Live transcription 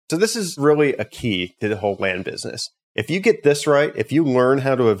So this is really a key to the whole land business. If you get this right, if you learn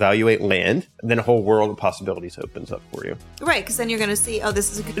how to evaluate land, then a whole world of possibilities opens up for you. Right, because then you're going to see, oh,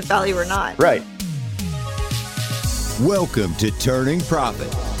 this is a good value or not. Right. Welcome to Turning Profit,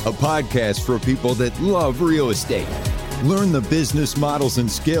 a podcast for people that love real estate. Learn the business models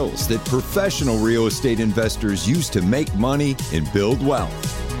and skills that professional real estate investors use to make money and build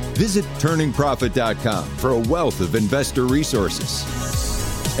wealth. Visit turningprofit.com for a wealth of investor resources.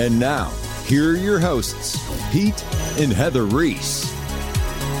 And now, here are your hosts, Pete and Heather Reese.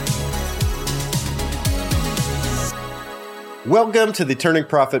 Welcome to the Turning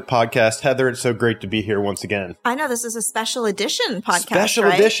Profit podcast. Heather, it's so great to be here once again. I know this is a special edition podcast, Special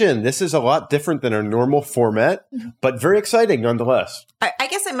edition. This is a lot different than our normal format, but very exciting nonetheless. I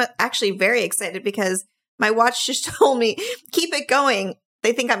guess I'm actually very excited because my watch just told me, keep it going.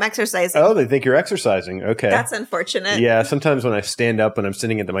 They think I'm exercising. Oh, they think you're exercising. Okay. That's unfortunate. Yeah, sometimes when I stand up and I'm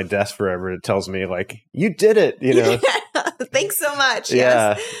sitting at my desk forever, it tells me like, you did it, you know. Thanks so much.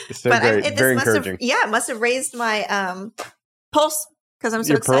 Yeah, yes. it's so great. Very encouraging. It must have raised my pulse because I'm so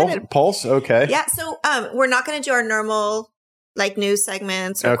Your excited. Pulse? Okay. Yeah, so we're not going to do our normal like news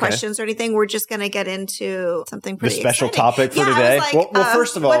segments or questions or anything. We're just going to get into something pretty the special exciting. topic for today. Like, well,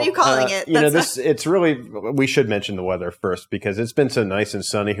 first of all, what are you calling it? It's really, we should mention the weather first because it's been so nice and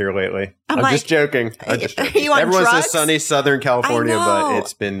sunny here lately. I'm like, just joking. Are you on Everyone drugs? says sunny Southern California, but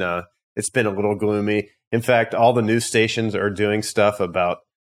it's been a little gloomy. In fact, all the news stations are doing stuff about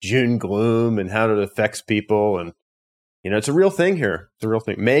June gloom and how it affects people. And, you know, it's a real thing here. It's a real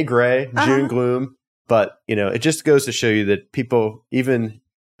thing. May gray, June gloom. But, you know, it just goes to show you that people, even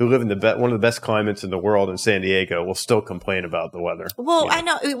who live in one of the best climates in the world in San Diego, will still complain about the weather. Well, I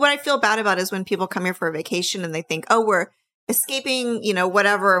know what I feel bad about is when people come here for a vacation and they think, oh, we're escaping, you know,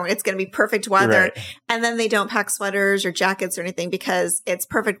 whatever, it's going to be perfect weather. Right. And then they don't pack sweaters or jackets or anything because it's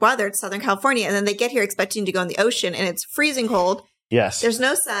perfect weather. It's Southern California. And then they get here expecting to go in the ocean and it's freezing cold. Yes. There's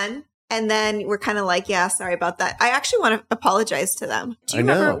no sun. And then we're kind of like, yeah, sorry about that. I actually want to apologize to them. Do you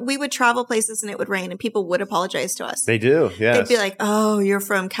remember we would travel places and it would rain and people would apologize to us? They do, yes. They'd be like, oh, you're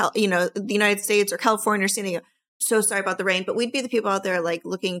from, the United States or California or San Diego. So sorry about the rain. But we'd be the people out there like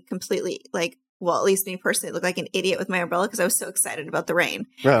looking completely like, well, at least me personally, looked like an idiot with my umbrella because I was so excited about the rain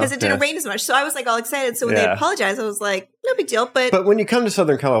because it didn't rain as much. So I was like all excited. So when they apologized, I was like, no big deal. But when you come to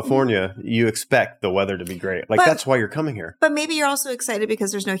Southern California, you expect the weather to be great. That's why you're coming here. But maybe you're also excited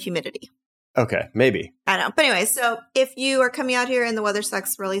because there's no humidity. Okay, maybe. I know. But anyway, so if you are coming out here and the weather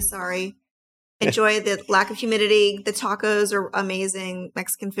sucks, really sorry. Enjoy the lack of humidity. The tacos are amazing.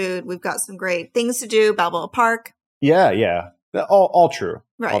 Mexican food. We've got some great things to do. Balboa Park. Yeah. All true.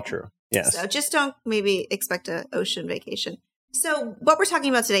 Right. All true. Yes. So just don't maybe expect an ocean vacation. So what we're talking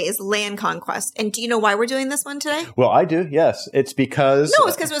about today is land conquest. And do you know why we're doing this one today? Well, I do. Yes. It's because... No,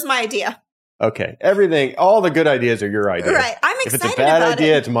 it's because it was my idea. Okay. All the good ideas are your idea. Right. I'm excited about it. If it's a bad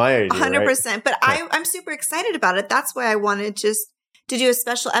idea, it's my idea. 100%. Right? But I'm super excited about it. That's why I wanted just to do a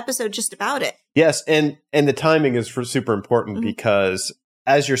special episode just about it. Yes. And the timing is super important because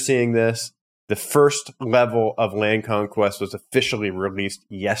as you're seeing this, the first level of land conquest was officially released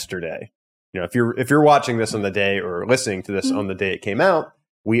yesterday. You know, if you're watching this on the day or listening to this on the day it came out,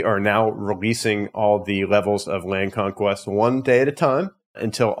 we are now releasing all the levels of land conquest one day at a time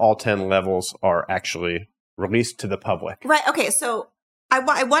until all 10 levels are actually released to the public. Right. Okay. So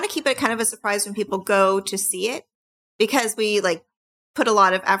I want to keep it kind of a surprise when people go to see it because we put a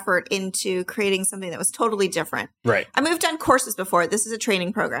lot of effort into creating something that was totally different. Right. I mean, we've done courses before. This is a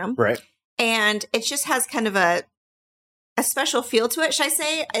training program. Right. And it just has kind of a special feel to it. Should I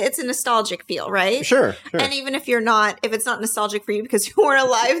say it's a nostalgic feel, right? Sure. And even if it's not nostalgic for you because you weren't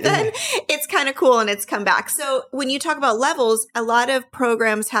alive then, it's kind of cool and it's come back. So when you talk about levels, a lot of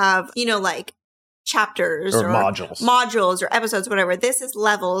programs have, like chapters or modules or episodes, whatever. This is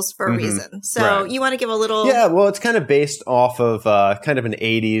levels for a reason. So you want to give a little... Yeah, well, it's kind of based off of kind of an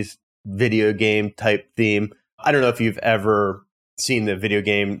 80s video game type theme. I don't know if you've ever seen the video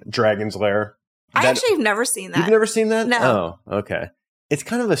game Dragon's Lair. I actually have never seen that. You've never seen that? No. Oh, okay. It's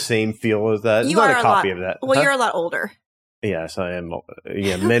kind of the same feel as that. It's not a copy of that. Well, you're a lot older. Yes, I am.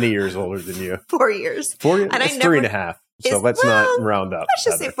 Yeah, many years older than you. 4 years. 4 years? And it's 3.5. So let's not round up. Let's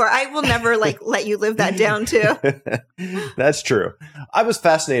just say 4. I will never let you live that down too. That's true. I was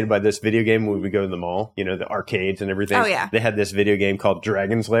fascinated by this video game when we go to the mall, the arcades and everything. Oh, yeah. They had this video game called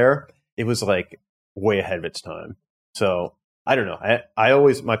Dragon's Lair. It was way ahead of its time. So I don't know.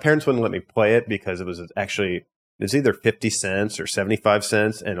 My parents wouldn't let me play it because it was either 50 cents or 75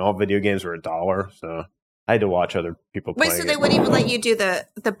 cents and all video games were $1. So I had to watch other people Wait, playing so they it. wouldn't even let you do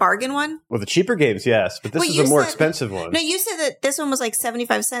the bargain one? Well, the cheaper games, yes, but this Wait, is you a more said- expensive one. No, you said that this one was like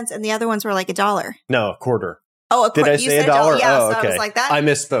 75 cents and the other ones were like $1. No, a quarter. Oh, Did I you say said $1? Yeah, Oh, so okay. I was like that. I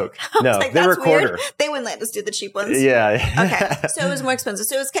misspoke. I was No, like, they were a that's weird. quarter. They wouldn't let us do the cheap ones. Yeah. Okay, so it was more expensive.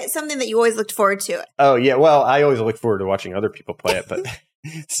 So it was something that you always looked forward to. Oh, yeah. Well, I always look forward to watching other people play it, but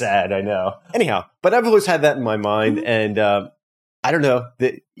sad, I know. Anyhow, but I've always had that in my mind. Mm-hmm. And I don't know,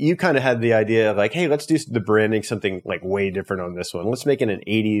 that you kind of had the idea of like, hey, let's do the branding something like way different on this one. Let's make it an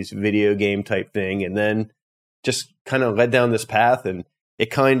 80s video game type thing. And then just kind of led down this path, and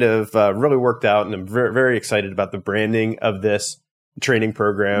it kind of really worked out. And I'm very, very excited about the branding of this training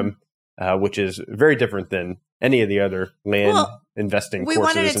program, which is very different than any of the other land investing We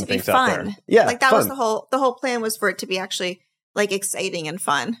courses wanted it and to be things out fun. there. Yeah, like that fun. was the whole plan was for it to be actually like exciting and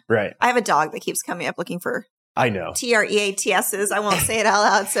fun. Right. I have a dog that keeps coming up looking for I know. TREATSs. I won't say it out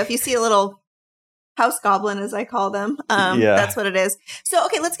loud. So if you see a little house goblin, as I call them, that's what it is. So,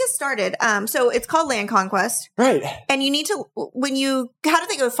 okay, let's get started. So it's called Land Conquest. Right. And you need to, how do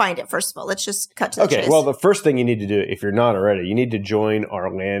they go find it, first of all? Let's just cut to the chase. Well, the first thing you need to do, if you're not already, you need to join our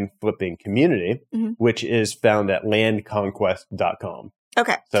land flipping community, which is found at landconquest.com.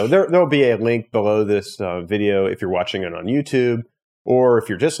 Okay. So there'll be a link below this video if you're watching it on YouTube, or if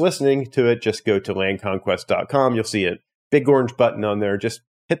you're just listening to it, just go to landconquest.com. You'll see a big orange button on there. Just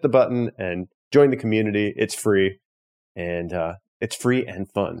hit the button and join the community. It's free, and it's free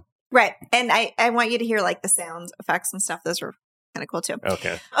and fun. Right. And I want you to hear like the sound effects and stuff. Those were kind of cool too.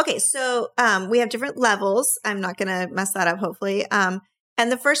 Okay. So we have different levels. I'm not going to mess that up, hopefully. And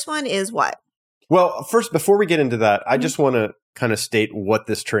the first one is what? Well, first, before we get into that, I just want to kind of state what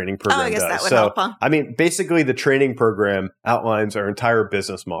this training program I guess does. that would help, huh? I mean, basically, the training program outlines our entire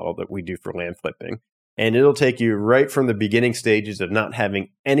business model that we do for land flipping. And it'll take you right from the beginning stages of not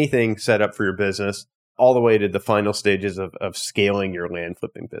having anything set up for your business all the way to the final stages of scaling your land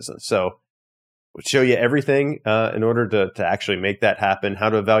flipping business. So we'll show you everything in order to actually make that happen, how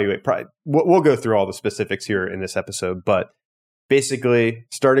to evaluate. We'll go through all the specifics here in this episode, but basically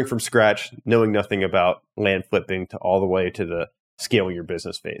starting from scratch, knowing nothing about land flipping to all the way to the scaling your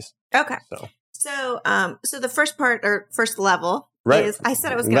business phase. Okay. So the first part or first level Right. is, I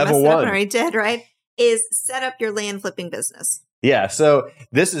said I was going to mess Level it up one. and I already did, right? Is set up your land flipping business. Yeah. So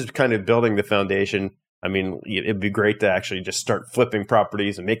this is kind of building the foundation. I mean, it'd be great to actually just start flipping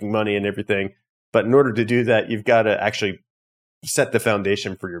properties and making money and everything. But in order to do that, you've got to actually set the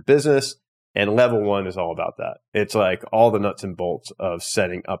foundation for your business. And level one is all about that. It's like all the nuts and bolts of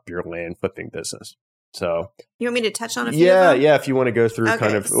setting up your land flipping business. So You want me to touch on a few of them? Yeah. If you want to go through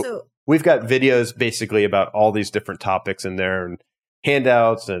So we've got videos basically about all these different topics in there, and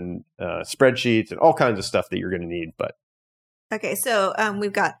handouts and spreadsheets and all kinds of stuff that you're going to need. But okay, so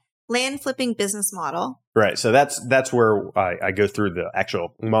we've got land flipping business model. right, so that's where I go through the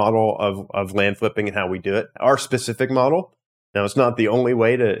actual model of land flipping and how we do it. Our specific model. Now, it's not the only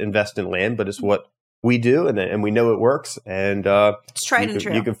way to invest in land, but it's what we do, and we know it works. And It's tried and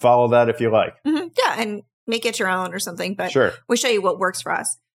true. You can follow that if you like. Yeah, and make it your own or something. But Sure. we show you what works for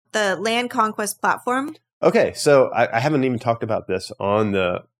us. The Land Conquest platform. Okay, so I haven't even talked about this on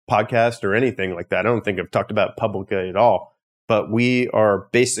the podcast or anything like that. I don't think I've talked about it publicly at all. But we are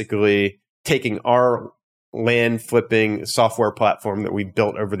basically taking our land flipping software platform that we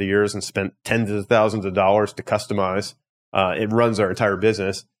built over the years and spent tens of thousands of dollars to customize. It runs our entire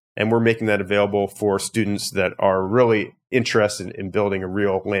business, and we're making that available for students that are really interested in building a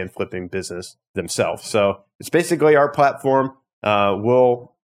real land flipping business themselves. So it's basically our platform.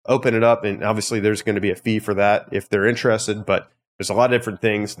 We'll open it up, and obviously there's going to be a fee for that if they're interested, but there's a lot of different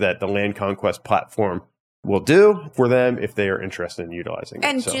things that the Land Conquest platform will do for them if they are interested in utilizing it.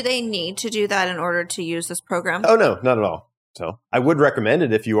 And So- do they need to do that in order to use this program? Oh, no, not at all. So I would recommend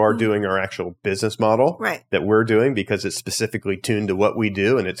it if you are doing our actual business model Right. that we're doing, because it's specifically tuned to what we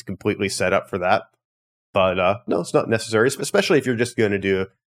do and it's completely set up for that. But no, it's not necessary, especially if you're just going to do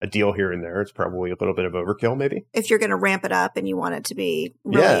a deal here and there. It's probably a little bit of overkill, maybe. If you're going to ramp it up and you want it to be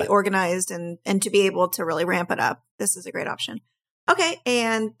really organized and to be able to really ramp it up, this is a great option. Okay.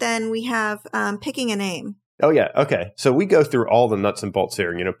 And then we have picking a name. Oh, yeah. Okay. So we go through all the nuts and bolts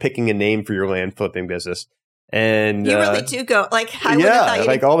here, picking a name for your land flipping business. And You really do go, like, I would have thought you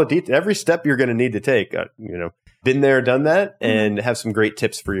like all the details, every step you're going to need to take, been there, done that, and have some great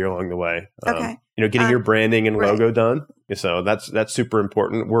tips for you along the way. Okay. Getting your branding and right. logo done. So that's super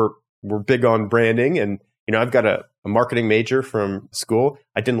important. We're big on branding, and, I've got a marketing major from school.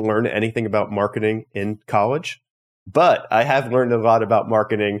 I didn't learn anything about marketing in college, but I have learned a lot about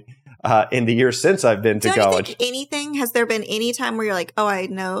marketing in the years since I've been to college. Has there been any time where you're like, oh, I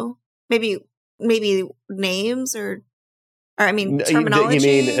know, maybe maybe names or I mean, terminology. You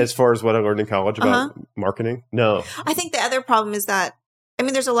mean as far as what I learned in college about marketing? No. I think the other problem is that, I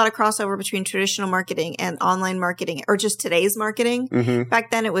mean, there's a lot of crossover between traditional marketing and online marketing or just today's marketing. Mm-hmm.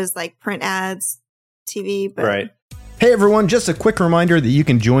 Back then it was like print ads, TV. But Right. Hey everyone, just a quick reminder that you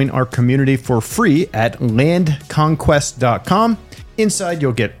can join our community for free at landconquest.com. Inside,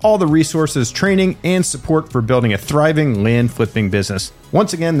 you'll get all the resources, training, and support for building a thriving land flipping business.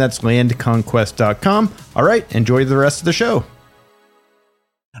 Once again, that's landconquest.com. All right, enjoy the rest of the show.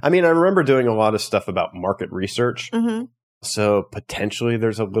 I mean, I remember doing a lot of stuff about market research. Mm-hmm. So potentially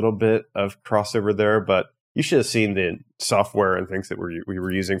there's a little bit of crossover there, but you should have seen the software and things that we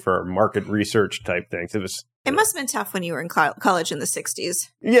were using for our market research type things. It must have been tough when you were in college in the 60s.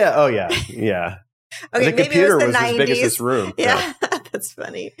 Yeah. Oh, yeah. Yeah. Okay, the maybe computer it was the 90s. as big as this room. Yeah, that's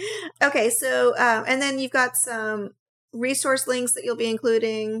funny. Okay, so, and then you've got some resource links that you'll be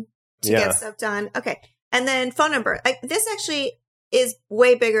including to get stuff done. Okay, and then phone number. This actually is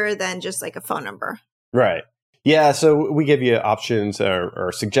way bigger than just like a phone number. Right. Yeah, so we give you options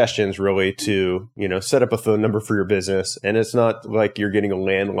or suggestions really to, set up a phone number for your business. And it's not like you're getting a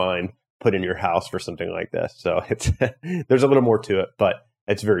landline put in your house for something like this. So it's there's a little more to it, but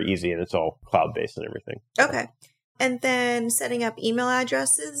it's very easy and it's all cloud-based and everything. Okay. And then setting up email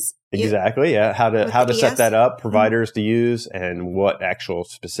addresses. Exactly. Yeah. How to set that up, providers to use, and what actual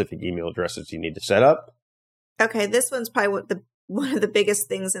specific email addresses you need to set up. Okay. This one's probably one of the biggest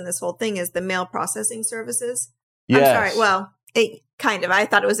things in this whole thing is the mail processing services. Yes. I'm sorry. Well, I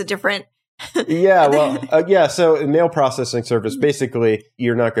thought it was a different. Yeah. Well, so a mail processing service, basically,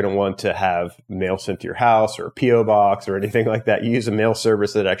 you're not going to want to have mail sent to your house or a PO box or anything like that. You use a mail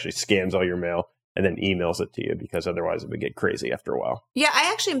service that actually scans all your mail and then emails it to you, because otherwise it would get crazy after a while. Yeah,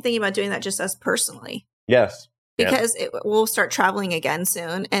 I actually am thinking about doing that just us personally. Yes. Because we'll start traveling again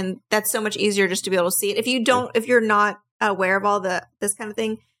soon, and that's so much easier just to be able to see it. If you're not aware of all this kind of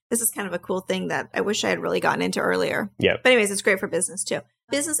thing, this is kind of a cool thing that I wish I had really gotten into earlier. Yeah. But anyways, it's great for business too.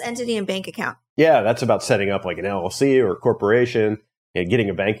 Business entity and bank account. Yeah, that's about setting up like an LLC or a corporation and getting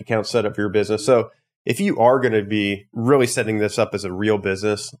a bank account set up for your business. So if you are going to be really setting this up as a real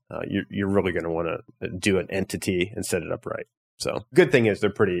business, you're really going to want to do an entity and set it up right. So good thing is they're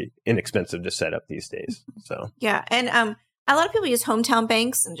pretty inexpensive to set up these days. So yeah, and a lot of people use hometown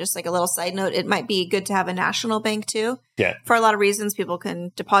banks, and just like a little side note, it might be good to have a national bank too. Yeah, for a lot of reasons, people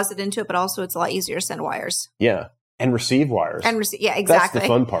can deposit into it, but also it's a lot easier to send wires. Yeah, and receive wires. Yeah, exactly. That's the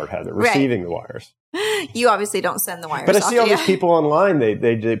fun part, Heather, receiving the wires. You obviously don't send the wires. But I see all these people online.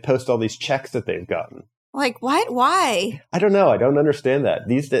 They post all these checks that they've gotten. Like what? Why? I don't know. I don't understand that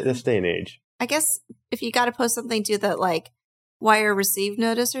this day and age. I guess if you got to post something, do that like wire received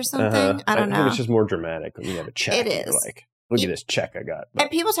notice or something. I don't know. I think it's just more dramatic when you have a check. It is. You're like, look at this check I got.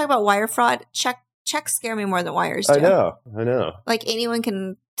 And people talk about wire fraud. Checks scare me more than wires do. I know. Like anyone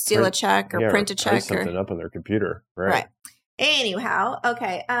can steal a check or print a check or something up on their computer. Right. Anyhow,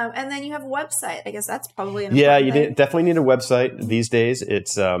 okay. And then you have a website. I guess that's probably an definitely need a website these days.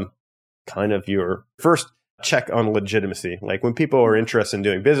 It's kind of your first check on legitimacy. Like when people are interested in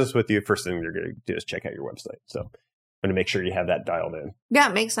doing business with you, first thing they're going to do is check out your website. So I'm going to make sure you have that dialed in. Yeah,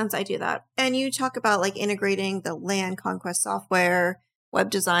 it makes sense. I do that. And you talk about like integrating the Land Conquest software,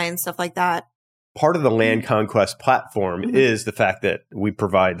 web design, stuff like that. Part of the Land Conquest platform is the fact that we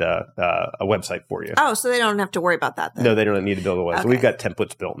provide a website for you. Oh, so they don't have to worry about that then. No, they don't need to build a website. Okay. We've got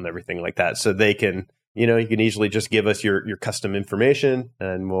templates built and everything like that. So they can, you can easily just give us your custom information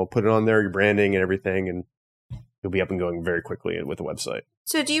and we'll put it on there, your branding and everything, and you'll be up and going very quickly with the website.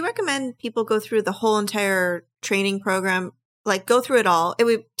 So do you recommend people go through the whole entire training program? Like go through it all? It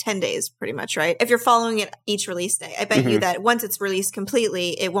would be 10 days pretty much, right? If you're following it each release day. I bet you that once it's released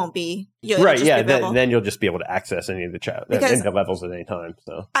completely, it won't be... Right, yeah. Then you'll just be able to access any of the levels at any time.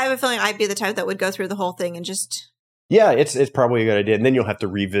 So I have a feeling I'd be the type that would go through the whole thing and just... Yeah, it's probably a good idea. And then you'll have to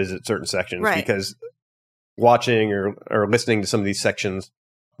revisit certain sections because watching or listening to some of these sections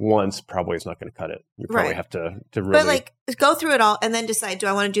once probably is not going to cut it. You probably have to really... But like go through it all and then decide, do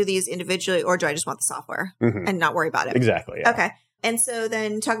I want to do these individually or do I just want the software and not worry about it? Exactly. Yeah. Okay. And so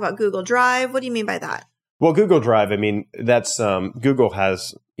then talk about Google Drive. What do you mean by that? Well, Google Drive, I mean, that's Google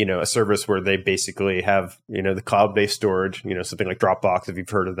has, a service where they basically have, the cloud-based storage, something like Dropbox, if you've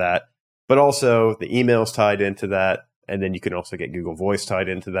heard of that. But also the email's tied into that. And then you can also get Google Voice tied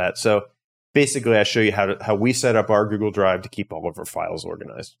into that. So basically, I show you how we set up our Google Drive to keep all of our files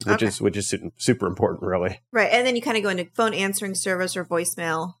organized, which is super important, really. Right. And then you kind of go into phone answering service or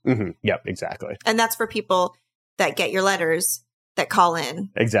voicemail. Mm-hmm. Yep, exactly. And that's for people that get your letters that call in.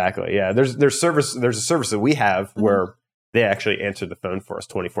 Exactly. Yeah. There's a service that we have where they actually answer the phone for us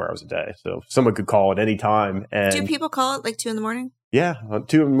 24 hours a day. So someone could call at any time. And do people call it like 2 a.m? Yeah,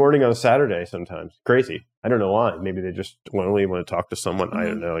 2 a.m. on a Saturday sometimes. Crazy. I don't know why. Maybe they just lonely, want to talk to someone. I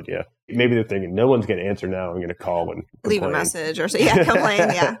have no idea. Maybe they're thinking, no one's going to answer now. I'm going to call and leave a message or so. Yeah, complain.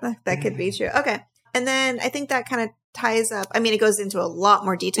 Yeah, that could be true. Okay. And then I think that kind of ties up. I mean, it goes into a lot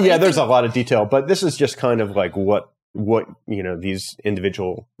more detail. Yeah, there's a lot of detail, but this is just kind of like what these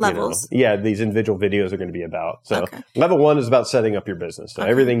individual levels. These individual videos are going to be about. So level 1 is about setting up your business. So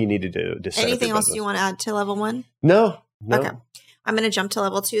everything you need to do to set anything up your else business. you want to add to level 1? No. Okay. I'm going to jump to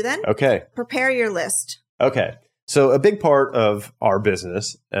level 2 then. Okay. Prepare your list. Okay. So a big part of our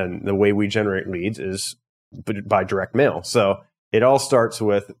business and the way we generate leads is by direct mail. So it all starts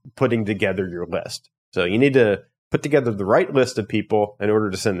with putting together your list. So you need to put together the right list of people in order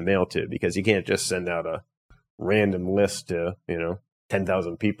to send the mail to, because you can't just send out a random list to,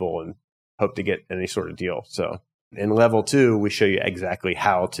 10,000 people and hope to get any sort of deal. So in level 2, we show you exactly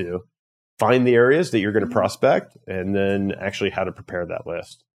how to find the areas that you're going to prospect and then actually how to prepare that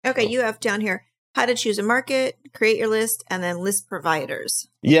list. Okay. You have down here how to choose a market, create your list, and then list providers.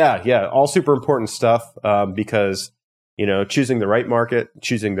 Yeah. All super important stuff because, choosing the right market,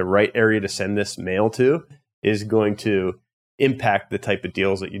 choosing the right area to send this mail to is going to impact the type of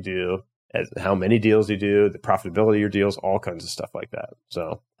deals that you do, as how many deals you do, the profitability of your deals, all kinds of stuff like that.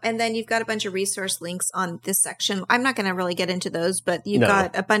 So, and then you've got a bunch of resource links on this section. I'm not going to really get into those, but you've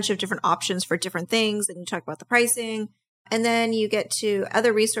got a bunch of different options for different things. And you talk about the pricing. And then you get to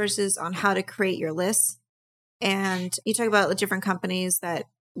other resources on how to create your lists. And you talk about the different companies that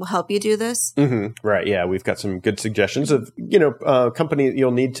will help you do this. Mm-hmm. Right. Yeah. We've got some good suggestions of, company.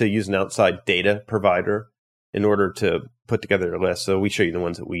 You'll need to use an outside data provider in order to put together your list. So we show you the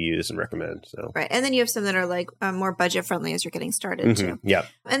ones that we use and recommend. So right. And then you have some that are like more budget friendly as you're getting started too. Yeah.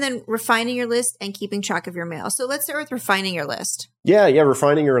 And then refining your list and keeping track of your mail. So let's start with refining your list. Yeah.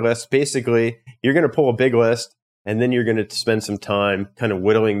 Refining your list. Basically, you're going to pull a big list and then you're going to spend some time kind of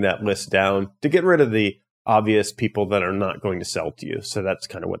whittling that list down to get rid of the obvious people that are not going to sell to you. So that's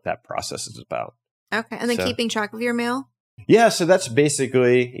kind of what that process is about. Okay. And then keeping track of your mail. Yeah. So that's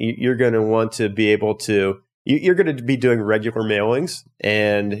basically, you're going to want to be able to, you're going to be doing regular mailings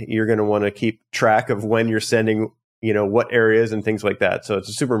and you're going to want to keep track of when you're sending, what areas and things like that. So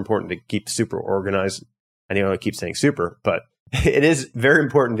it's super important to keep super organized. I know I keep saying super, but it is very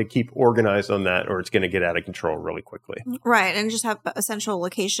important to keep organized on that or it's going to get out of control really quickly. Right. And just have a central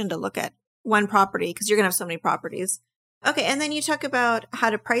location to look at one property because you're going to have so many properties. Okay. And then you talk about how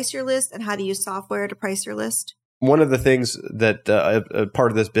to price your list and how to use software to price your list. One of the things that a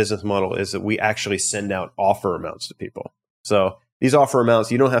part of this business model is that we actually send out offer amounts to people. So these offer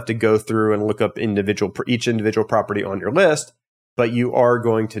amounts, you don't have to go through and look up each individual property on your list, but you are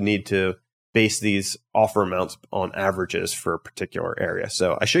going to need to base these offer amounts on averages for a particular area.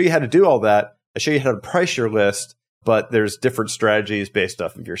 So I show you how to do all that. I show you how to price your list, but there's different strategies based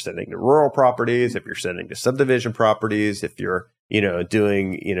off if you're sending to rural properties, if you're sending to subdivision properties, if you're,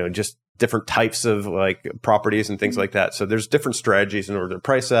 doing, just different types of like properties and things like that. So there's different strategies in order to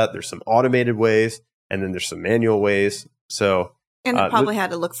price that. There's some automated ways and then there's some manual ways. So and you probably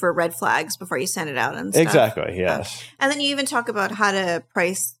had to look for red flags before you send it out and stuff. Exactly. Yes. And then you even talk about how to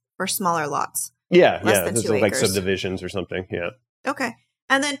price for smaller lots. Yeah. Less than 2 acres. Like subdivisions or something. Yeah. Okay.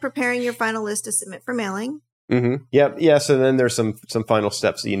 And then preparing your final list to submit for mailing. Mm-hmm. Yep. Yeah. So then there's some final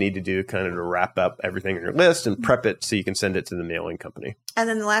steps that you need to do kind of to wrap up everything on your list and prep it so you can send it to the mailing company. And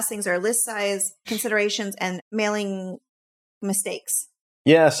then the last things are list size, considerations, and mailing mistakes.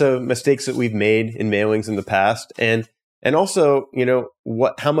 Yeah. So mistakes that we've made in mailings in the past. And also,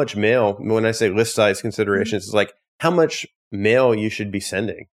 how much mail, when I say list size considerations, is like how much mail you should be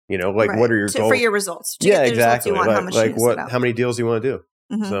sending, right. What are your goals? For your results. To yeah, get the exactly. Results you want, how many deals you want to do.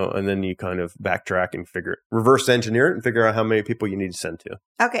 Mm-hmm. So, and then you kind of backtrack and reverse engineer it and figure out how many people you need to send to.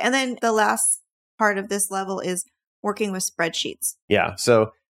 Okay. And then the last part of this level is working with spreadsheets. Yeah.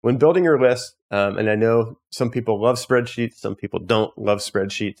 So when building your list, and I know some people love spreadsheets, some people don't love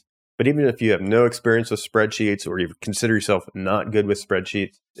spreadsheets, but even if you have no experience with spreadsheets or you consider yourself not good with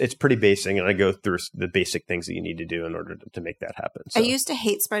spreadsheets, it's pretty basic. And I go through the basic things that you need to do in order to make that happen. So. I used to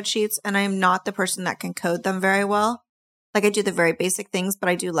hate spreadsheets and I'm not the person that can code them very well. Like I do the very basic things, but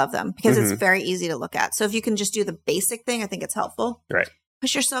I do love them because it's very easy to look at. So if you can just do the basic thing, I think it's helpful. Right.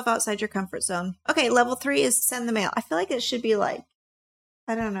 Push yourself outside your comfort zone. Okay. Level 3 is send the mail. I feel like it should be like,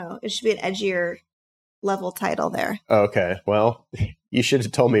 I don't know. It should be an edgier level title there. Okay. Well, you should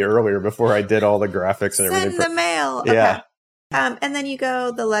have told me earlier before I did all the graphics and everything. Send the mail. Okay. Yeah. And then you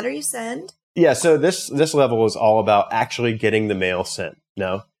go the letter you send. Yeah. So this level is all about actually getting the mail sent.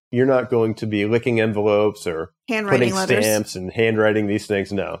 Now, you're not going to be licking envelopes or putting stamps and handwriting these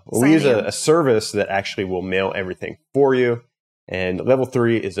things. No. We use a service that actually will mail everything for you. And level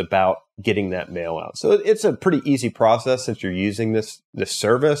 3 is about getting that mail out. So it's a pretty easy process since you're using this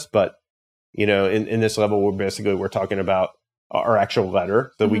service. But, in this level, we're talking about our actual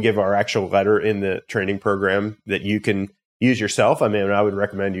letter. So we give our actual letter in the training program that you can use yourself. I mean, I would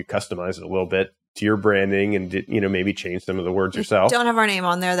recommend you customize it a little bit to your branding and, maybe change some of the words yourself. Don't have our name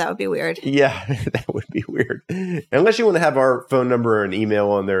on there. That would be weird. Yeah, that would be weird. Unless you want to have our phone number and email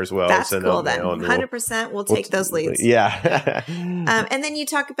on there as well. That's cool then. 100% we'll take those leads. Yeah. And then you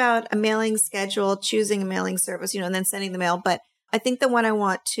talk about a mailing schedule, choosing a mailing service, and then sending the mail. But I think the one I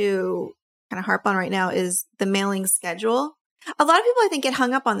want to kind of harp on right now is the mailing schedule. A lot of people, I think, get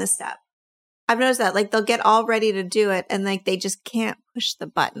hung up on this step. I've noticed that, they'll get all ready to do it and they just can't push the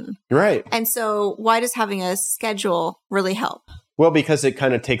button. Right. And so why does having a schedule really help? Well, because it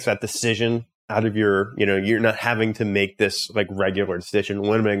kind of takes that decision out of your, you're not having to make this regular decision.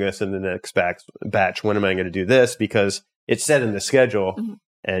 When am I going to send the next batch? When am I going to do this? Because it's set in the schedule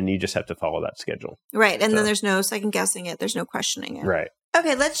and you just have to follow that schedule. Right. And then there's no second guessing it. There's no questioning it. Right.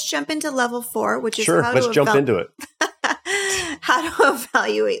 Okay. Let's jump into level 4, which is let's jump into it. How to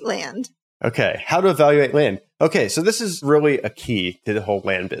evaluate land. Okay, how to evaluate land. Okay, so this is really a key to the whole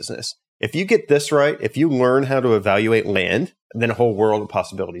land business. If you get this right, if you learn how to evaluate land, then a whole world of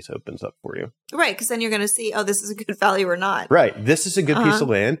possibilities opens up for you. Right, because then you're going to see, this is a good value or not. Right, this is a good piece of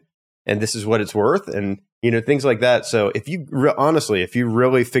land, and this is what it's worth, and things like that. So if you honestly, if you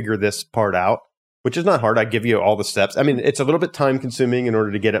really figure this part out, which is not hard, I give you all the steps. I mean, it's a little bit time consuming in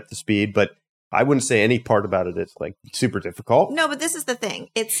order to get up to speed, but I wouldn't say any part about it is super difficult. No, but this is the thing.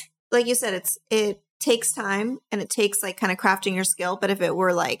 It's like you said, it takes time and it takes kind of crafting your skill. But if it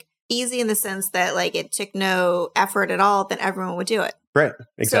were easy in the sense that it took no effort at all, then everyone would do it. Right.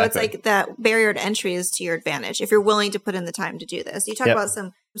 Exactly. So it's that barrier to entry is to your advantage if you're willing to put in the time to do this. You talk about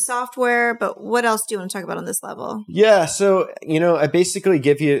some software, but what else do you want to talk about on this level? Yeah. So, I basically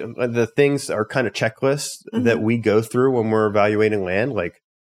give you the things are kind of checklists that we go through when we're evaluating land.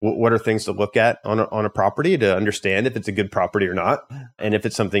 What are things to look at on a property to understand if it's a good property or not, and if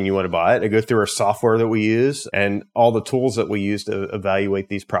it's something you want to buy it. I go through our software that we use and all the tools that we use to evaluate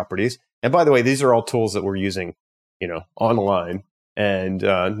these properties. And by the way, these are all tools that we're using, online. And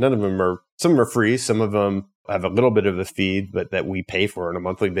some of them are free. Some of them have a little bit of a fee, but that we pay for on a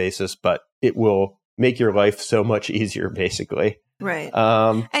monthly basis. But it will make your life so much easier, basically. Right.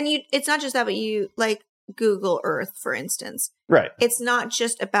 And it's not just that, but you Google Earth, for instance. Right. It's not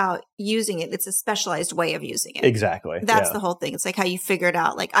just about using it. It's a specialized way of using it. Exactly. That's the whole thing. It's how you figured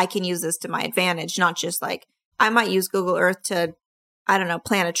out, I can use this to my advantage, not just I might use Google Earth to, I don't know,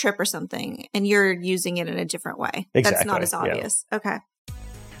 plan a trip or something, and you're using it in a different way. Exactly. That's not as obvious. Yeah. Okay.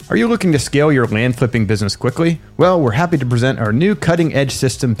 Are you looking to scale your land flipping business quickly? Well, we're happy to present our new cutting-edge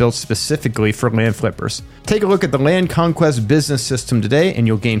system built specifically for land flippers. Take a look at the Land Conquest business system today, and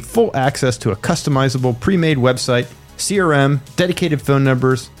you'll gain full access to a customizable pre-made website, CRM, dedicated phone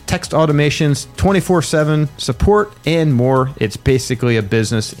numbers, text automations, 24/7 support, and more. It's basically a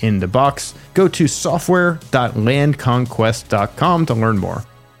business in the box. Go to software.landconquest.com to learn more.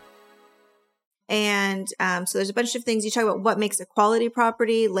 And so there's a bunch of things. You talk about what makes a quality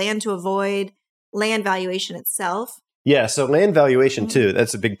property, land to avoid, land valuation itself. Yeah, so land valuation too,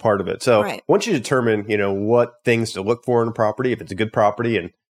 that's a big part of it. So once you determine, what things to look for in a property, if it's a good property,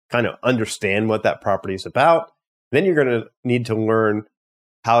 and kind of understand what that property is about, then you're going to need to learn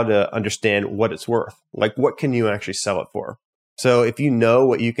how to understand what it's worth. What can you actually sell it for? So if you know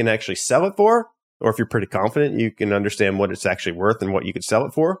what you can actually sell it for, or if you're pretty confident you can understand what it's actually worth and what you could sell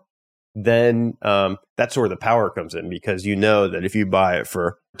it for, then that's where the power comes in, because you know that if you buy it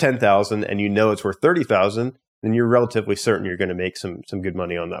for $10,000 and you know it's worth $30,000, then you're relatively certain you're going to make some good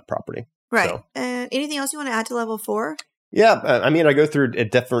money on that property. Right. So, and anything else you want to add to level 4? Yeah, I mean, I go through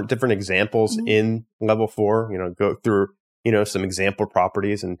different examples in level 4. Go through some example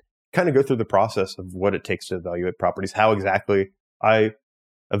properties and kind of go through the process of what it takes to evaluate properties, how exactly I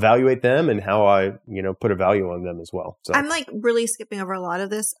evaluate them, and how I, put a value on them as well. So I'm really skipping over a lot of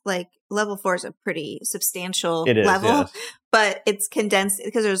this. Level 4 is a pretty substantial level, yes. But it's condensed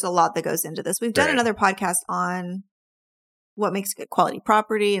because there's a lot that goes into this. We've done another podcast on what makes a good quality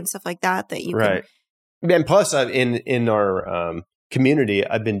property and stuff like that you can. And plus, in our community,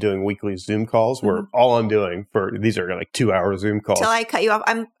 I've been doing weekly Zoom calls where all I'm doing these are 2-hour Zoom calls. Till I cut you off.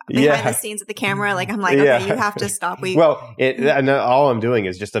 I'm behind the scenes at the camera. I'm okay, you have to stop. All I'm doing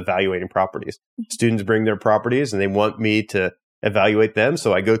is just evaluating properties. Students bring their properties and they want me to evaluate them.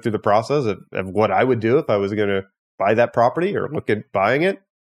 So I go through the process of what I would do if I was going to buy that property or look at buying it.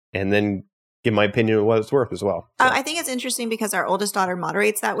 and then give my opinion of what it's worth as well. So. I think it's interesting because our oldest daughter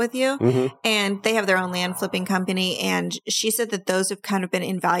moderates that with you, and they have their own land flipping company. And she said that those have kind of been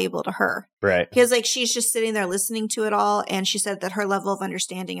invaluable to her. Right. Because like she's just sitting there listening to it all. And she said that her level of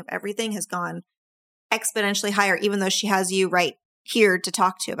understanding of everything has gone exponentially higher, even though she has you right here to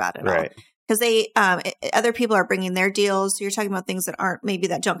talk to about it all. Because they, other people are bringing their deals. So you're talking about things that aren't maybe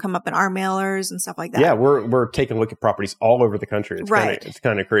that don't come up in our mailers and stuff like that. Yeah, we're taking a look at properties all over the country. It's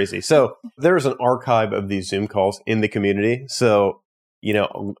kind of crazy. So there's an archive of these Zoom calls in the community. So,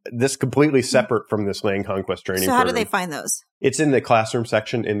 this completely separate from this land conquest training. So how do they find those? It's in the classroom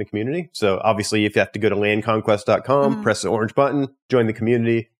section in the community. So obviously, if you have to go to landconquest.com, press the orange button, join the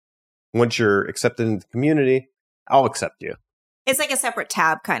community. Once you're accepted in the community, I'll accept you. It's like a separate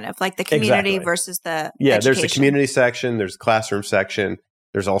tab, kind of like the community versus the education. There's a community section. There's a classroom section.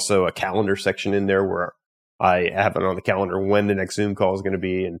 There's also a calendar section in there where I have it on the calendar when the next Zoom call is going to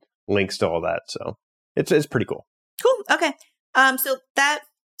be and links to all that. So it's pretty cool. Cool. Okay. So that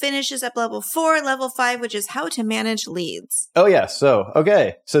finishes up level 4, level 5, which is how to manage leads. Oh yeah. So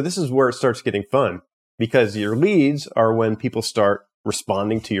this is where it starts getting fun because your leads are when people start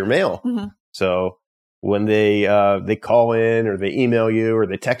responding to your mail. So when they call in or they email you or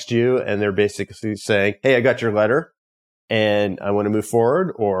they text you and they're basically saying, hey, I got your letter and I want to move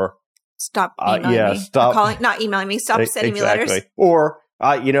forward, or stop emailing me. Stop not emailing me. Stop sending me letters. Or,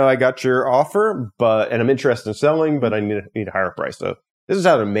 I got your offer, and I'm interested in selling, but I need a higher price. So this is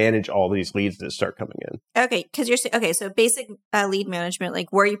how to manage all these leads that start coming in. Okay. So basic lead management,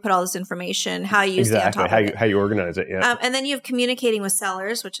 like where you put all this information, how you stay on top of it. How you organize it. Yeah. And then you have communicating with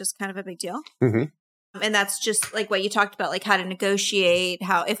sellers, which is kind of a big deal. And that's just like what you talked about, like how to negotiate,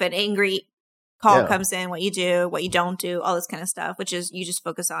 how if an angry call comes in, what you do, what you don't do, all this kind of stuff, which is you just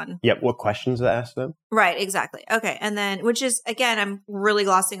focus on. Yep. What questions to ask them. Right. Exactly. Okay. And then, which is, again, I'm really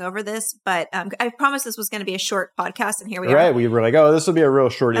glossing over this, but I promised this was going to be a short podcast, and here we are. Right. We were like, this will be a real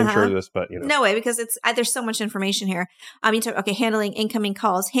short intro to this, but No way, because there's so much information here. You talk, handling incoming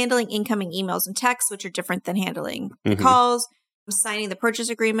calls, handling incoming emails and texts, which are different than handling calls. Signing the purchase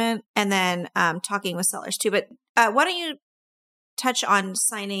agreement, and then talking with sellers too. But why don't you touch on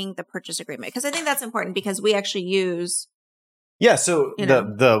signing the purchase agreement? Because I think that's important because we actually use. Yeah. So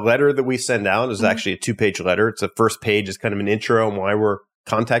the letter that we send out is actually a 2-page letter. It's the first page is kind of an intro on why we're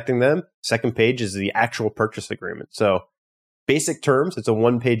contacting them. Second page is the actual purchase agreement. So basic terms, it's a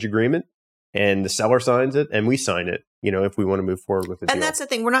 1-page agreement, and the seller signs it and we sign it, if we want to move forward with it. And that's the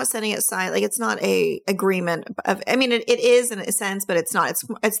thing. We're not sending it signed. Like, it's not a agreement it is in a sense, but it's not.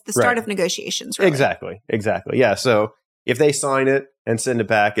 It's the start of negotiations. Really. Exactly. Yeah. So if they sign it and send it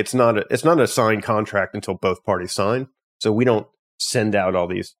back, it's not a signed contract until both parties sign. So we don't send out all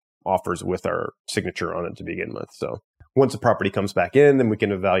these offers with our signature on it to begin with. So once the property comes back in, then we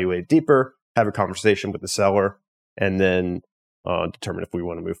can evaluate it deeper, have a conversation with the seller, and then determine if we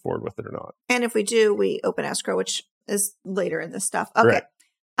want to move forward with it or not. And if we do, we open escrow, which is later in this stuff. Okay.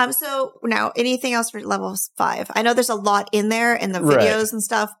 Right. So now anything else for level 5? I know there's a lot in there in the videos and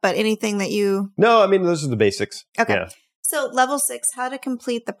stuff, but anything that you... No, those are the basics. Okay. Yeah. So level 6, how to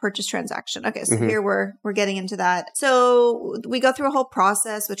complete the purchase transaction. Okay. So here we're getting into that. So we go through a whole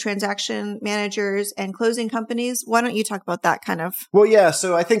process with transaction managers and closing companies. Why don't you talk about that kind of? Well, yeah.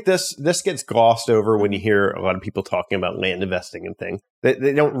 So I think this gets glossed over when you hear a lot of people talking about land investing and things.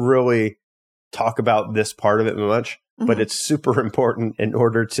 They don't really talk about this part of it much, but it's super important in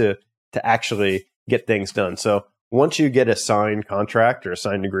order to actually get things done. So once you get a signed contract or a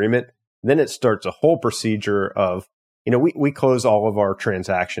signed agreement, then it starts a whole procedure of, we close all of our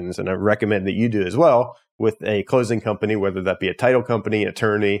transactions, and I recommend that you do as well with a closing company, whether that be a title company,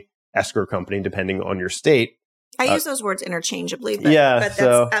 attorney, escrow company, depending on your state. I use those words interchangeably, but that's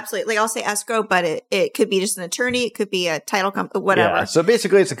absolutely, like I'll say escrow, but it could be just an attorney. It could be a title company, whatever. Yeah. So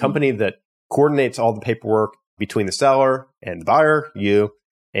basically it's a company that coordinates all the paperwork between the seller and the buyer,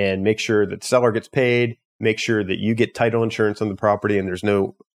 and make sure that the seller gets paid, make sure that you get title insurance on the property and there's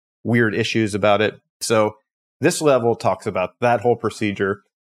no weird issues about it. So this level talks about that whole procedure,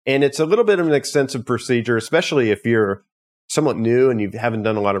 and it's a little bit of an extensive procedure, especially if you're somewhat new and you haven't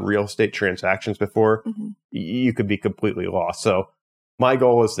done a lot of real estate transactions before. You could be completely lost. So my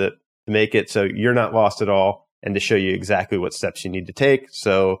goal is to make it so you're not lost at all, and to show you exactly what steps you need to take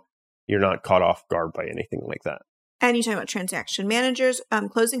so you're not caught off guard by anything like that. And you talk about transaction managers,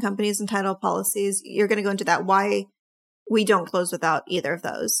 closing companies, and title policies. You're going to go into that, why we don't close without either of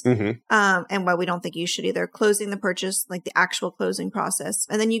those, and why we don't think you should either. Closing the purchase, like the actual closing process.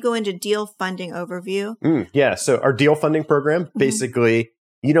 And then you go into deal funding overview. Yeah. So our deal funding program, basically,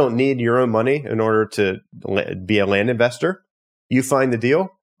 you don't need your own money in order to be a land investor. You find the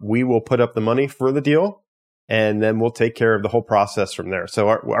deal, we will put up the money for the deal, and then we'll take care of the whole process from there. So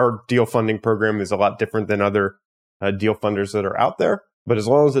our deal funding program is a lot different than other deal funders that are out there. But as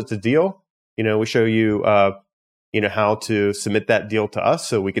long as it's a deal, we show you, how to submit that deal to us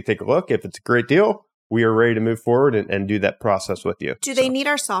so we could take a look. If it's a great deal, we are ready to move forward and do that process with you. Do they need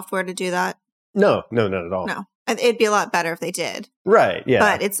our software to do that? No, not at all. No. It'd be a lot better if they did. Right, yeah.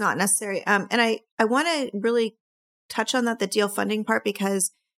 But it's not necessary. And I want to really touch on the deal funding part,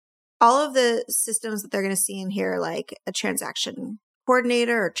 because all of the systems that they're going to see in here, like a transaction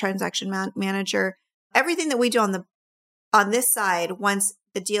coordinator or transaction manager, everything that we do on this side, once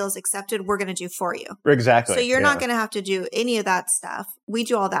the deal is accepted, we're going to do for you. Exactly. So you're not going to have to do any of that stuff. We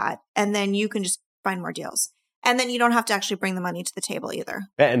do all that. And then you can just find more deals. And then you don't have to actually bring the money to the table either.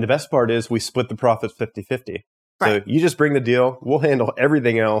 And the best part is we split the profits 50-50. Right. So you just bring the deal. We'll handle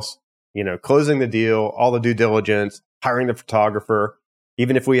everything else, closing the deal, all the due diligence, hiring the photographer.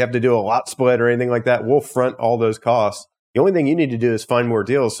 Even if we have to do a lot split or anything like that, we'll front all those costs. The only thing you need to do is find more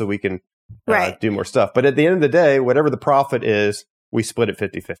deals so we can do more stuff. But at the end of the day, whatever the profit is, we split it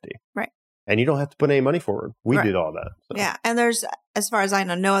 50-50. Right. And you don't have to put any money forward. We did all that. So. Yeah. And there's, as far as I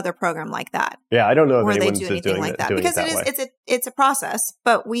know, no other program like that. Yeah, I don't know if where they anyone's do anything doing like that. doing Because it that way. it's a process,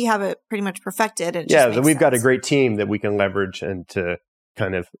 but we have it pretty much perfected. And we've got a great team that we can leverage and to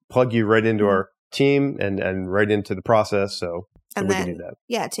kind of plug you right into our team and right into the process. So we can do that.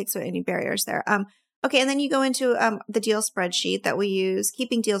 Yeah, it takes away any barriers there. Okay, and then you go into the deal spreadsheet that we use,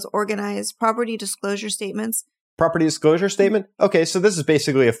 keeping deals organized, property disclosure statements. Property disclosure statement? Okay, so this is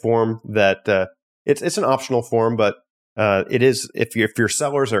basically a form that it's an optional form, but it is, if your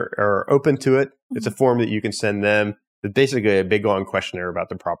sellers are open to it, it's a form that you can send them. It's basically a big long questionnaire about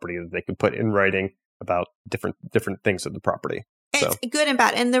the property that they can put in writing about different things of the property. It's good and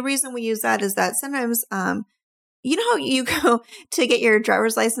bad. And the reason we use that is that sometimes, you know how you go to get your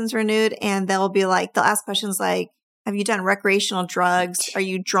driver's license renewed and they'll ask questions like, have you done recreational drugs? Are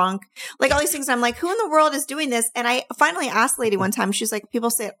you drunk? Like all these things. I'm like, who in the world is doing this? And I finally asked the lady one time, she's like, people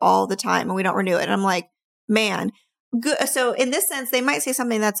say it all the time and we don't renew it. And I'm like, man, good. So in this sense, they might say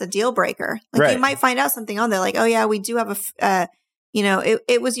something that's a deal breaker. Like you might find out something on there like, oh yeah, we do have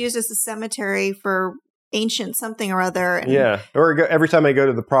it was used as a cemetery for ancient something or other. And or every time I go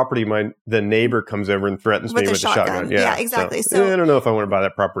to the property, the neighbor comes over and threatens me with a shotgun. Yeah, exactly. So I don't know if I want to buy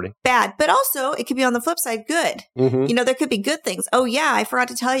that property. Bad, but also it could be on the flip side good. Mm-hmm. There could be good things. Oh yeah, I forgot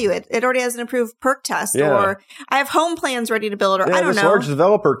to tell you it already has an approved perk test, or I have home plans ready to build, or I don't know. This large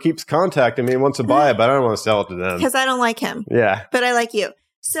developer keeps contacting me and wants to buy it, but I don't want to sell it to them because I don't like him. Yeah, but I like you.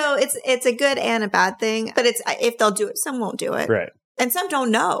 So it's a good and a bad thing. But it's if they'll do it, some won't do it. Right. And some don't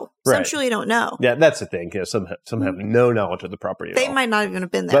know. Some truly don't know. Yeah, that's the thing. Some have no knowledge of the property. They might not even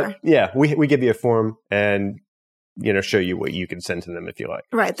have been there. But yeah, we give you a form and show you what you can send to them if you like.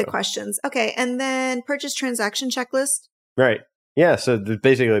 Right, the questions. Okay, and then purchase transaction checklist. Right. Yeah, so there's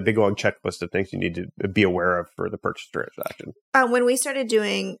basically a big long checklist of things you need to be aware of for the purchase transaction. When we started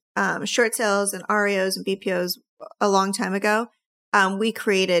doing short sales and REOs and BPOs a long time ago, we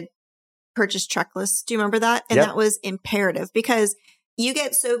created purchase checklists. Do you remember that? And that was imperative because you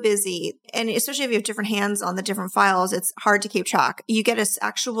get so busy, and especially if you have different hands on the different files, it's hard to keep track. You get an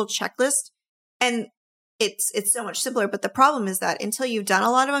actual checklist and it's so much simpler. But the problem is that until you've done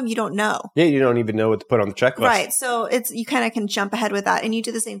a lot of them, you don't know. Yeah, you don't even know what to put on the checklist. Right. So you kind of can jump ahead with that. And you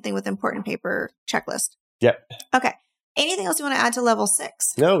do the same thing with important paper checklist. Yep. Okay. Anything else you want to add to level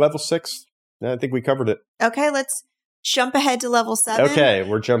 6? No, level 6. I think we covered it. Okay, let's jump ahead to level 7. Okay,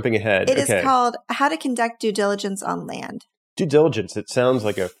 we're jumping ahead. It is called How to Conduct Due Diligence on Land. Due diligence, it sounds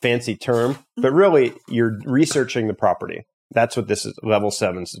like a fancy term, but really you're researching the property. That's what this is. Level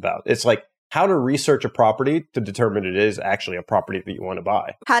 7 is about. It's like how to research a property to determine it is actually a property that you want to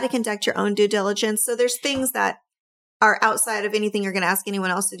buy. How to conduct your own due diligence. So there's things that are outside of anything you're going to ask anyone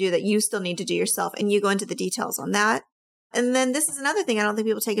else to do that you still need to do yourself. And you go into the details on that. And then this is another thing I don't think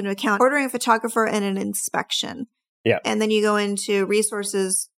people take into account. Ordering a photographer and an inspection. Yeah. And then you go into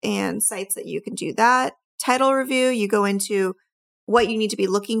resources and sites that you can do that. Title review, you go into what you need to be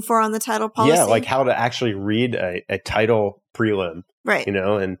looking for on the title policy. Yeah, like how to actually read a title prelim. Right.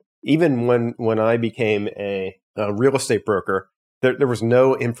 And even when I became a real estate broker, there was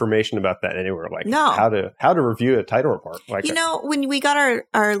no information about that anywhere. Like how to review a title report. Like when we got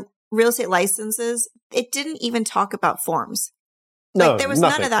our real estate licenses, it didn't even talk about forms. No, there was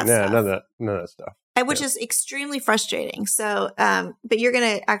nothing. None of that stuff. None of that stuff. Which is extremely frustrating. So, but you're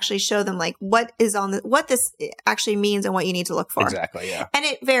going to actually show them like what this actually means and what you need to look for. Exactly. Yeah. And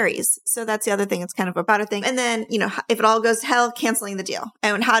it varies. So that's the other thing. It's kind of about a thing. And then, if it all goes to hell, canceling the deal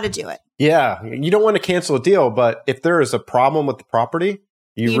and how to do it. Yeah. You don't want to cancel a deal, but if there is a problem with the property,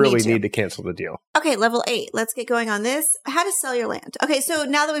 you really need to cancel the deal. Okay, level 8. Let's get going on this. How to sell your land. Okay, so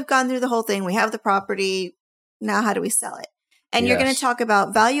now that we've gone through the whole thing, we have the property. Now how do we sell it? And you're going to talk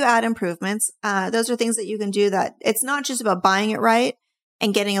about value add improvements. Those are things that you can do that it's not just about buying it right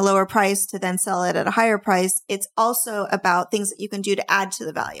and getting a lower price to then sell it at a higher price. It's also about things that you can do to add to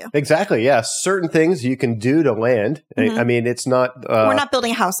the value. Exactly. Yeah. Certain things you can do to land. Mm-hmm. I mean, it's not... we're not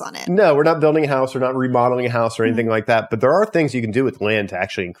building a house on it. No, we're not building a house. We're not remodeling a house or anything like that. But there are things you can do with land to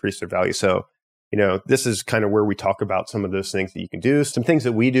actually increase their value. So, this is kind of where we talk about some of those things that you can do, some things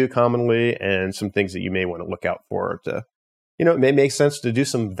that we do commonly, and some things that you may want to look out for to... it may make sense to do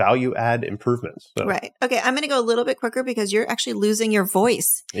some value add improvements. So. Right. Okay. I'm going to go a little bit quicker because you're actually losing your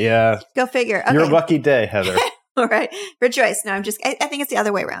voice. Yeah. Go figure. Okay. Your lucky day, Heather. All right. Rejoice. No, I think it's the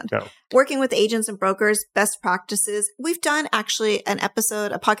other way around. No. Working with agents and brokers, best practices. We've done actually a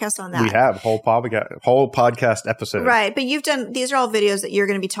podcast on that. We have whole podcast episode. Right. But these are all videos that you're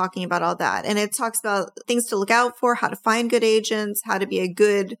going to be talking about all that. And it talks about things to look out for, how to find good agents, how to be a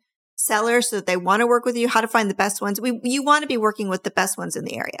good seller so that they want to work with you, how to find the best ones. You want to be working with the best ones in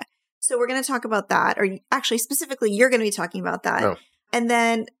the area. So we're going to talk about that, or actually specifically, you're going to be talking about that. Oh. And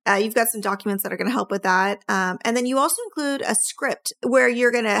then you've got some documents that are going to help with that. And then you also include a script where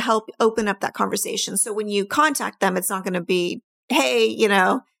you're going to help open up that conversation. So when you contact them, it's not going to be, hey,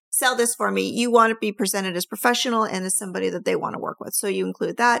 sell this for me. You want to be presented as professional and as somebody that they want to work with. So you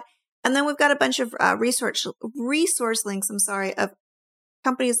include that. And then we've got a bunch of resource links, of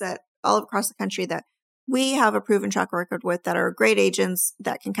companies that all across the country that we have a proven track record with that are great agents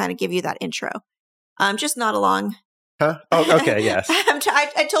that can kind of give you that intro. Just nod along. Huh? Oh, okay. Yes.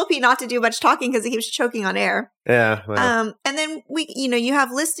 I told Pete not to do much talking because he keeps choking on air. Yeah. Well. And then you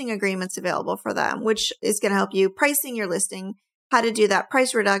have listing agreements available for them, which is going to help you pricing your listing, how to do that,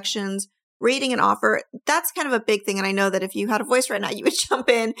 price reductions, reading an offer. That's kind of a big thing. And I know that if you had a voice right now, you would jump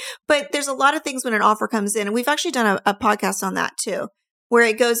in, but there's a lot of things when an offer comes in. And we've actually done a podcast on that too, where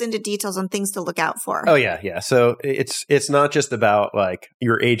it goes into details on things to look out for. Oh, yeah. Yeah. So it's not just about like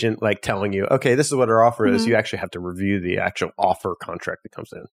your agent like telling you, okay, this is what our offer is. You actually have to review the actual offer contract that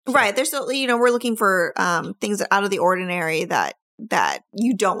comes in. So. Right. There's, we're looking for things that out of the ordinary that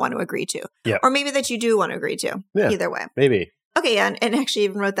you don't want to agree to. Yeah. Or maybe that you do want to agree to. Yeah, either way. Maybe. Okay. Yeah. And actually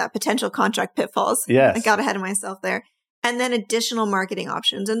even wrote that potential contract pitfalls. Yes. I got ahead of myself there. And then additional marketing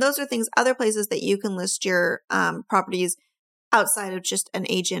options. And those are other places that you can list your properties outside of just an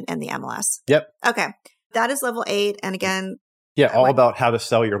agent and the MLS. Yep. Okay. That is level 8. And again, all about how to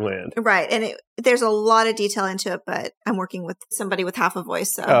sell your land. Right. And there's a lot of detail into it, but I'm working with somebody with half a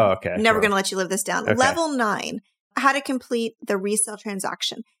voice. So never going to let you live this down. Okay. Level 9, how to complete the resale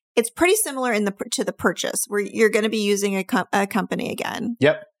transaction. It's pretty similar to the purchase where you're going to be using a company again.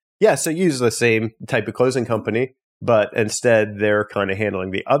 Yep. Yeah. So use the same type of closing company, but instead they're kind of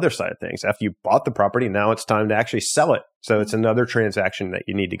handling the other side of things. After you bought the property, now it's time to actually sell it. So it's another transaction that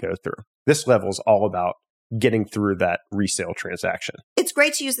you need to go through. This level is all about getting through that resale transaction. It's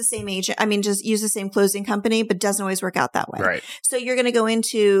great to use the same agent. I mean, just use the same closing company, but doesn't always work out that way. Right. So you're going to go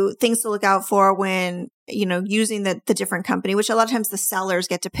into things to look out for when, using the different company, which a lot of times the sellers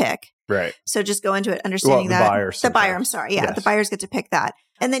get to pick. Right. So just go into it understanding the buyer, I'm sorry. Yeah. Yes. The buyers get to pick that.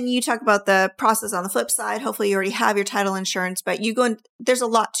 And then you talk about the process on the flip side. Hopefully you already have your title insurance, but there's a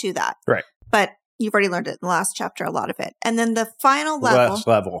lot to that. Right. But you've already learned it in the last chapter, a lot of it. And then the final level.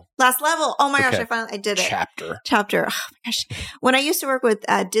 Last level. Oh my gosh, I did it. Chapter. Oh my gosh. When I used to work with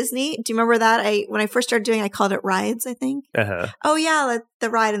Disney, do you remember that? When I first started doing, I called it rides, I think. Uh-huh. Oh yeah, the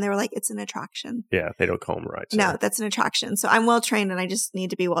ride. And they were like, it's an attraction. Yeah, they don't call them rides. No, that's an attraction. So I'm well trained and I just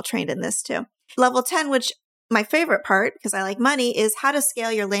need to be well trained in this too. Level 10, which my favorite part, because I like money, is how to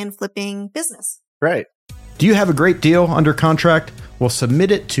scale your land flipping business. Right. Do you have a great deal under contract? Well, submit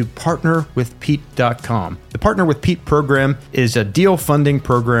it to partnerwithpete.com. The Partner with Pete program is a deal funding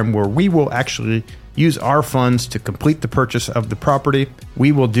program where we will actually use our funds to complete the purchase of the property.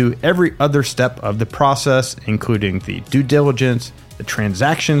 We will do every other step of the process, including the due diligence, the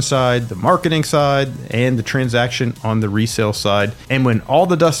transaction side, the marketing side, and the transaction on the resale side. And when all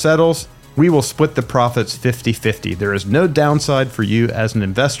the dust settles, we will split the profits 50-50. There is no downside for you as an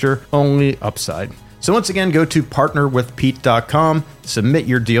investor, only upside. So once again, go to partnerwithpete.com, submit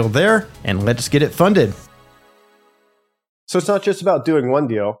your deal there, and let's get it funded. So it's not just about doing one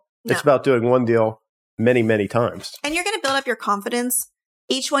deal. No. It's about doing one deal many, many times. And you're going to build up your confidence.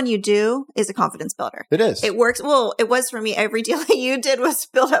 Each one you do is a confidence builder. It is. It works. Well, it was for me. Every deal that you did was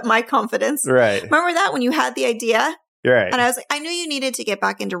build up my confidence. Right. Remember that when you had the idea? Right. And I was like, I knew you needed to get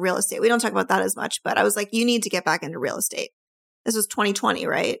back into real estate. We don't talk about that as much, but I was like, you need to get back into real estate. This was 2020,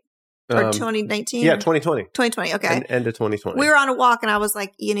 right? Or 2019? Yeah, 2020. 2020, okay. End of 2020. We were on a walk and I was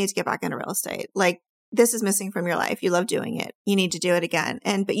like, you need to get back into real estate. Like, this is missing from your life. You love doing it. You need to do it again.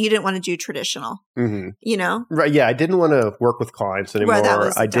 But you didn't want to do traditional, you know? Right. Yeah. I didn't want to work with clients anymore. Right, that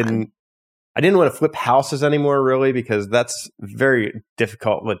was I didn't want to flip houses anymore, really, because that's very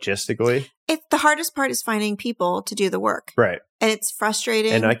difficult logistically. The hardest part is finding people to do the work. Right. And it's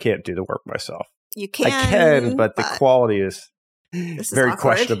frustrating. And I can't do the work myself. You can. I can, but the quality is very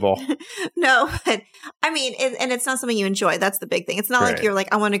questionable. No, but I mean, and it's not something you enjoy. That's the big thing. It's not like you're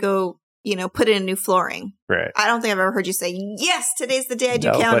like, I want to go, put in new flooring. Right. I don't think I've ever heard you say, yes, today's the day I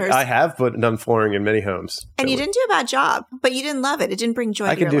do counters. But I have done flooring in many homes. And you didn't do a bad job, but you didn't love it. It didn't bring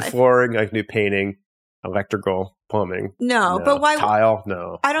joy to your life. I can do flooring. I can do painting, electrical, plumbing. No, but why? Tile?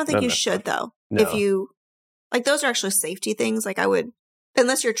 No. I don't think you should, though. No. If you, those are actually safety things. Like I would,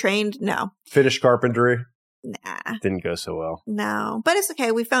 unless you're trained, no. Finished carpentry? Nah. Didn't go so well. No, but it's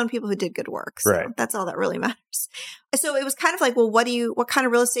okay. We found people who did good work. So that's all that really matters. So it was kind of like, well, what kind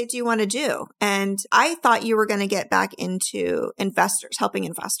of real estate do you want to do? And I thought you were going to get back into investors, helping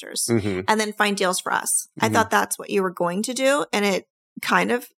investors, and then find deals for us. I thought that's what you were going to do. And it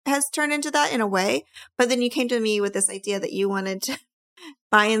kind of has turned into that in a way. But then you came to me with this idea that you wanted to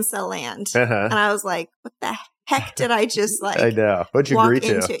buy and sell land. And I was like, what the heck did I just I know. What'd you agree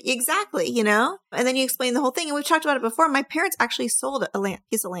to? Exactly, And then you explain the whole thing. And we've talked about it before. My parents actually sold a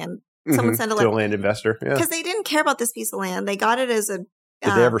piece of land. Someone sent a letter. To a land investor. Yeah. Because they didn't care about this piece of land. They got it as a...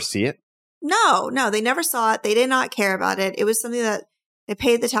 Did they ever see it? No, they never saw it. They did not care about it. It was something that they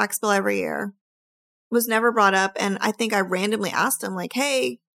paid the tax bill every year. Was never brought up. And I think I randomly asked them like,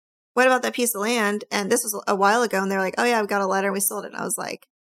 hey, what about that piece of land? And this was a while ago. And they're like, oh yeah, I've got a letter and we sold it. And I was like,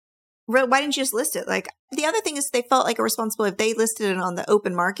 why didn't you just list it? Like the other thing is they felt like a responsibility if they listed it on the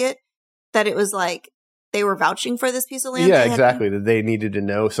open market, that it was like they were vouching for this piece of land. Yeah, exactly. That they needed to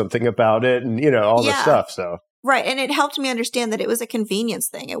know something about it and, all this stuff. So right. And it helped me understand that it was a convenience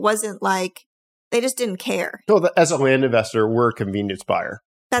thing. It wasn't like they just didn't care. So as a land investor, we're a convenience buyer.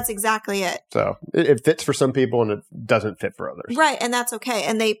 That's exactly it. So it fits for some people and it doesn't fit for others. Right. And that's okay.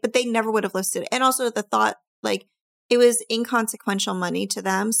 But they never would have listed it. And also the thought, like, it was inconsequential money to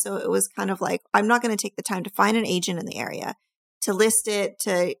them. So it was kind of like, I'm not going to take the time to find an agent in the area to list it,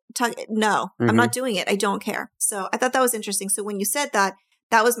 to talk. No, I'm not doing it. I don't care. So I thought that was interesting. So when you said that,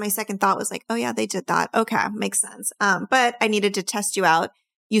 that was my second thought was like, oh yeah, they did that. Okay. Makes sense. But I needed to test you out.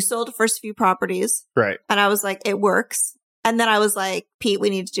 You sold the first few properties. Right. And I was like, it works. And then I was like, Pete, we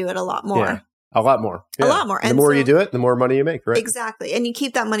need to do it a lot more. Yeah. A lot more. Yeah. A lot more. And the more you do it, the more money you make, right? Exactly. And you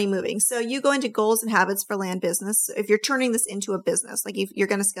keep that money moving. So you go into goals and habits for land business. So if you're turning this into a business, like if you're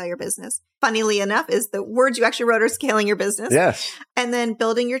going to scale your business, funnily enough, is the words you actually wrote are scaling your business. Yes. And then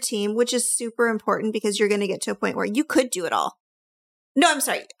building your team, which is super important because you're going to get to a point where you could do it all. No, I'm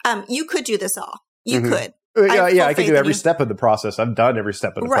sorry. You could do this all. You could. I can do every step of the process. I've done every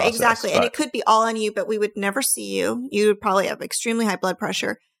step of the process. Right, exactly. And it could be all on you, but we would never see you. You would probably have extremely high blood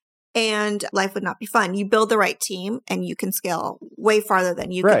pressure. And life would not be fun. You build the right team and you can scale way farther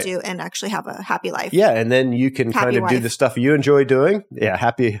than you could do and actually have a happy life. Yeah. And then you can kind of do the stuff you enjoy doing. Yeah.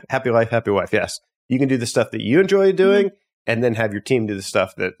 Happy life, happy wife. Yes. You can do the stuff that you enjoy doing and then have your team do the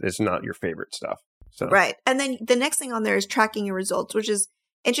stuff that is not your favorite stuff. So. Right. And then the next thing on there is tracking your results, which is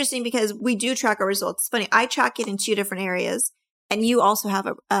interesting because we do track our results. It's funny. I track it in 2 different areas and you also have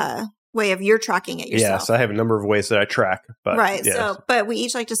a way of you're tracking it yourself. Yes, I have a number of ways that I track. But right. Yes. So, but we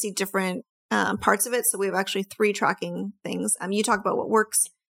each like to see different parts of it. So we have actually 3 tracking things. You talk about what works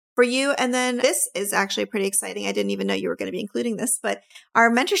for you. And then this is actually pretty exciting. I didn't even know you were going to be including this, but our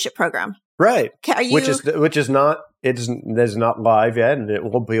mentorship program. Right. Which is not live yet. And it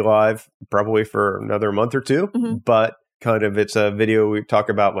won't be live probably for another month or 2, but kind of it's a video we talk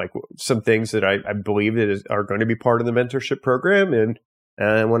about like some things that I believe that are going to be part of the mentorship program. And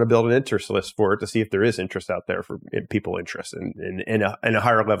I want to build an interest list for it to see if there is interest out there for people interested in a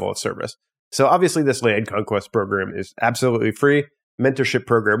higher level of service. So obviously this Land Conquest program is absolutely free. Mentorship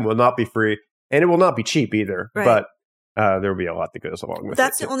program will not be free and it will not be cheap either, but there will be a lot that goes along with it.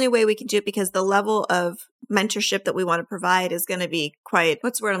 That's the only way we can do it because the level of mentorship that we want to provide is going to be quite,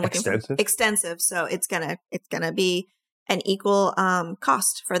 what's the word I'm looking for? Extensive. So it's going to be an equal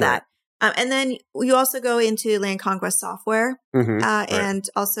cost for that. And then you also go into Land Conquest software, and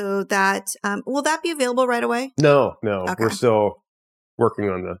also that, will that be available right away? No. Okay. We're still working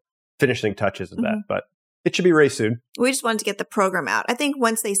on the finishing touches of that, but it should be ready soon. We just wanted to get the program out. I think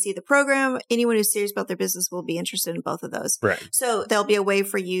once they see the program, anyone who's serious about their business will be interested in both of those. Right. So there'll be a way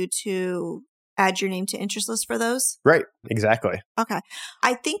for you to add your name to interest list for those. Right. Exactly. Okay.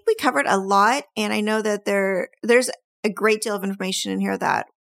 I think we covered a lot, and I know that there's a great deal of information in here that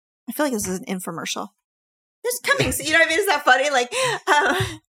I feel like this is an infomercial. This coming, so you know what I mean? Is that funny? Like,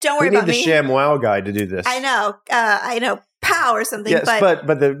 don't worry about me. We need the ShamWow guy to do this. I know, pow or something. Yes, but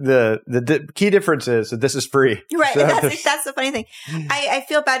the key difference is that this is free. Right, So that's the funny thing. I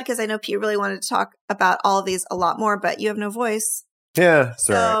feel bad because I know Pete really wanted to talk about all of these a lot more, but you have no voice. Yeah,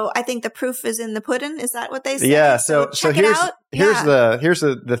 so I think the proof is in the pudding. Is that what they say? Yeah. So here's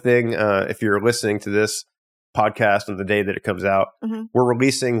the thing. If you're listening to this podcast on the day that it comes out, we're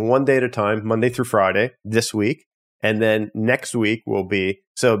releasing one day at a time, Monday through Friday this week, and then next week will be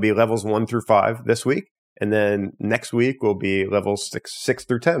it'll be levels 1 through 5 this week, and then next week will be levels 6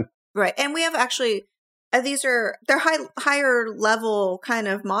 through 10. Right, and we have actually. They're higher level kind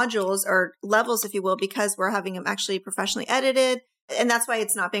of modules or levels, if you will, because we're having them actually professionally edited. And that's why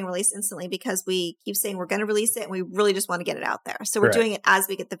it's not being released instantly, because we keep saying we're going to release it and we really just want to get it out there. So we're doing it as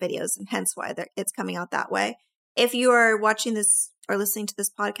we get the videos, and hence why it's coming out that way. If you are watching this or listening to this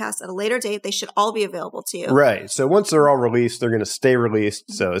podcast at a later date, they should all be available to you. Right. So once they're all released, they're going to stay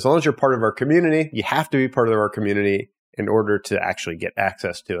released. So as long as you're part of our community, you have to be part of our community in order to actually get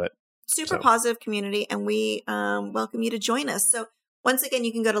access to it. Super positive community, and we welcome you to join us. So once again,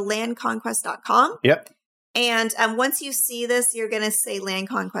 you can go to landconquest.com. Yep. And once you see this, you're going to say Land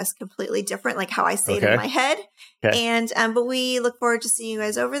Conquest completely different, like how I say it in my head. Okay. And but we look forward to seeing you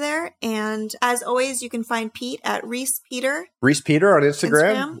guys over there. And as always, you can find Pete at Reese Peter on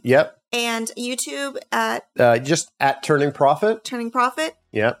Instagram. Yep. And YouTube at just at Turning Profit.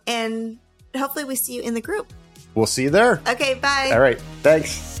 Yep. And hopefully we see you in the group. We'll see you there. Okay, bye. All right.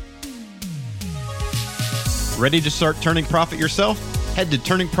 Thanks. Ready to start turning profit yourself? Head to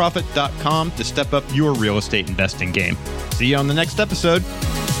turningprofit.com to step up your real estate investing game. See you on the next episode.